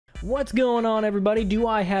What's going on, everybody? Do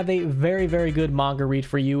I have a very good manga read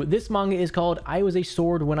for you? This manga is called I Was a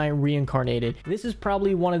Sword When I Reincarnated. This is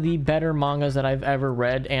probably one of the better mangas that I've ever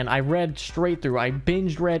read, and I read straight through. I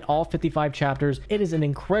binged read all 55 chapters. It is an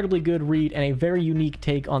incredibly good read and a very unique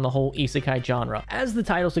take on the whole isekai genre. As the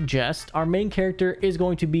title suggests, our main character is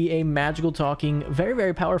going to be a magical talking,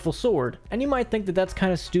 very powerful sword. And you might think that that's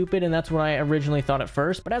kind of stupid, and that's what I originally thought at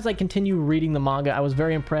first, but as I continue reading the manga, I was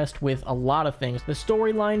very impressed with a lot of things. The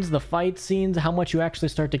storylines, the fight scenes, how much you actually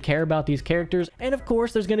start to care about these characters, and of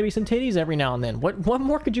course there's going to be some titties every now and then. What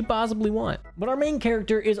more could you possibly want? But our main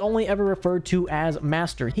character is only ever referred to as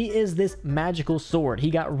Master. He is this magical sword. He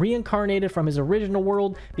got reincarnated from his original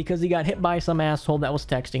world because he got hit by some asshole that was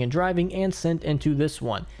texting and driving and sent into this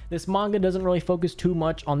one. This manga doesn't really focus too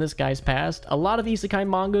much on this guy's past. A lot of isekai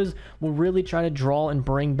mangas will really try to draw and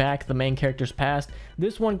bring back the main character's past.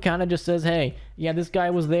 This one kind of just says, hey, yeah, this guy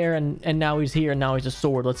was there and now he's here and now he's a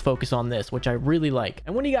sword. Let's focus on this, which I really like.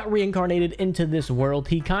 And when he got reincarnated into this world,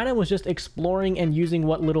 he kind of was just exploring and using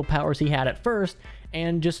what little powers he had at first,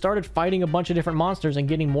 and just started fighting a bunch of different monsters and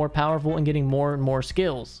getting more powerful and getting more and more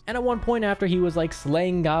skills. And at one point, after he was like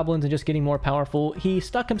slaying goblins and just getting more powerful, he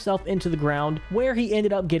stuck himself into the ground, where he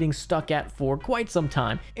ended up getting stuck at for quite some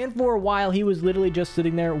time. And for a while, he was literally just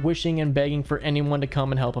sitting there wishing and begging for anyone to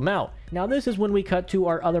come and help him out. Now this is when we cut to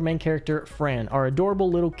our other main character, Fran, our adorable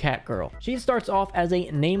little cat girl. She starts off as a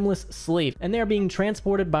nameless slave, and they're being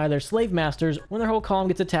transported by their slave masters when their whole column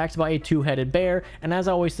gets attacked by a two-headed bear. And as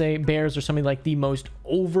I always say, bears are something like the most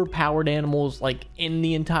overpowered animals like in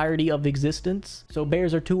the entirety of existence. So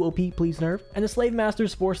bears are too OP, please nerf. And the slave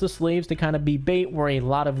masters force the slaves to kind of be bait, where a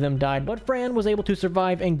lot of them died, but Fran was able to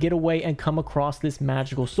survive and get away and come across this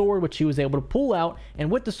magical sword, which she was able to pull out,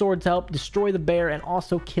 and with the sword's help destroy the bear and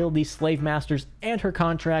also kill these slave masters and her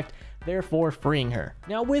contract, therefore freeing her.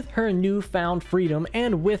 Now with her newfound freedom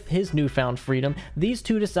and with his newfound freedom, these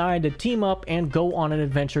two decide to team up and go on an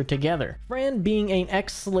adventure together. Fran, being an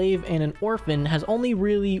ex-slave and an orphan, has only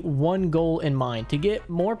really one goal in mind: to get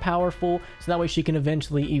more powerful so that way she can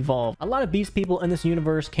eventually evolve. A lot of beast people in this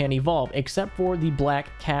universe can evolve, except for the black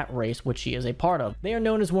cat race, which she is a part of. They are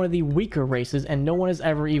known as one of the weaker races, and no one has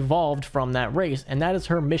ever evolved from that race, and that is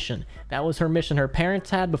her mission. That was her mission her parents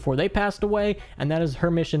had before they passed away, and that is her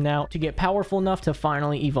mission now, to get powerful enough to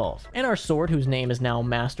finally evolve. And our sword, whose name is now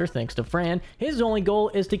Master thanks to Fran, his only goal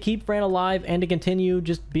is to keep Fran alive and to continue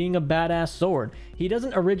just being a badass sword. He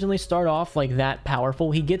doesn't originally start off like that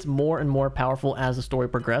powerful. He gets more and more powerful as the story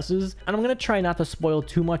progresses, and I'm going to try not to spoil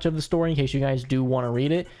too much of the story in case you guys do want to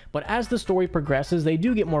read it. But as the story progresses, they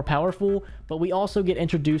do get more powerful, but we also get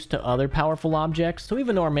introduced to other powerful objects. So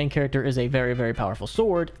even though our main character is a very powerful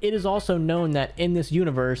sword, it is also known that in this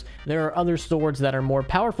universe there are other swords that are more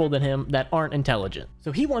powerful than him that aren't intelligent.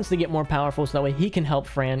 So he wants to get more powerful so that way he can help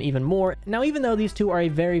Fran even more. Now even though these two are a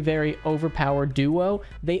very overpowered duo,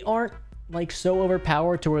 they aren't like so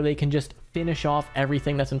overpowered to where they can just finish off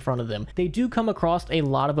everything that's in front of them. They do come across a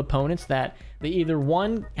lot of opponents that they either,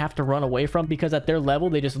 one, have to run away from because at their level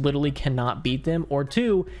they just literally cannot beat them, or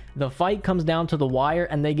two, the fight comes down to the wire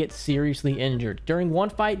and they get seriously injured. During one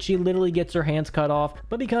fight, she literally gets her hands cut off,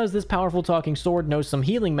 but because this powerful talking sword knows some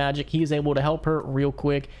healing magic, he's able to help her real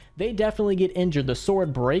quick. They definitely get injured. The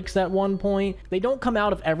sword breaks at one point. They don't come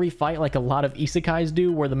out of every fight like a lot of isekais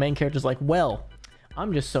do, where the main character's like, well,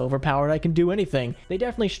 I'm just so overpowered I can do anything. They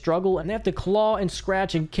definitely struggle, and they have to claw and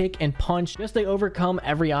scratch and kick and punch just to overcome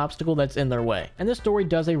every obstacle that's in their way. And this story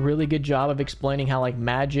does a really good job of explaining how like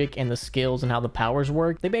magic and the skills and how the powers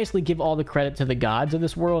work. They basically give all the credit to the gods of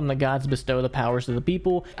this world, and the gods bestow the powers to the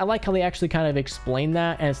people. I like how they actually kind of explain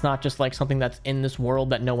that, and it's not just like something that's in this world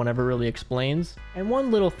that no one ever really explains. And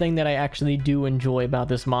one little thing that I actually do enjoy about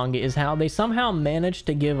this manga is how they somehow managed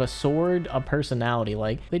to give a sword a personality.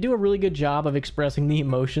 Like, they do a really good job of expressing the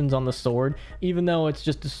emotions on the sword. Even though it's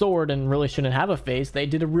just a sword and really shouldn't have a face, they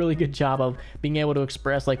did a really good job of being able to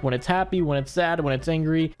express like when it's happy, when it's sad, when it's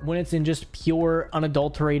angry, when it's in just pure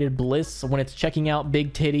unadulterated bliss, when it's checking out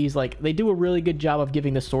big titties. Like, they do a really good job of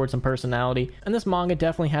giving the sword some personality. And this manga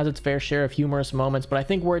definitely has its fair share of humorous moments, but I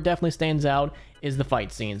think where it definitely stands out is the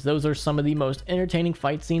fight scenes. Those are some of the most entertaining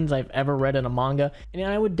fight scenes I've ever read in a manga, and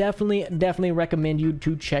I would definitely recommend you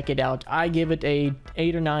to check it out. I give it a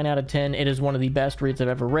 8 or 9 out of 10. It is one of the best reads I've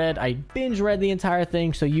ever read. I binge read the entire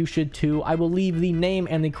thing, so you should too. I will leave the name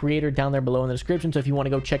and the creator down there below in the description, so if you want to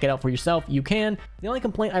go check it out for yourself, you can. The only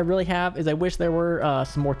complaint I really have is I wish there were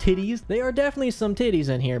some more titties. There are definitely some titties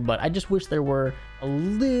in here, but I just wish there were a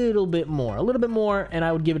little bit more, and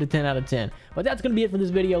I would give it a 10 out of 10. But that's going to be it for this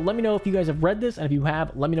video. Let me know if you guys have read this this, and if you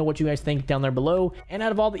have, let me know what you guys think down there below. And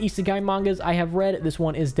out of all the isekai mangas I have read, this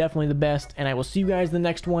one is definitely the best, and I will see you guys in the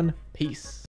next one. Peace.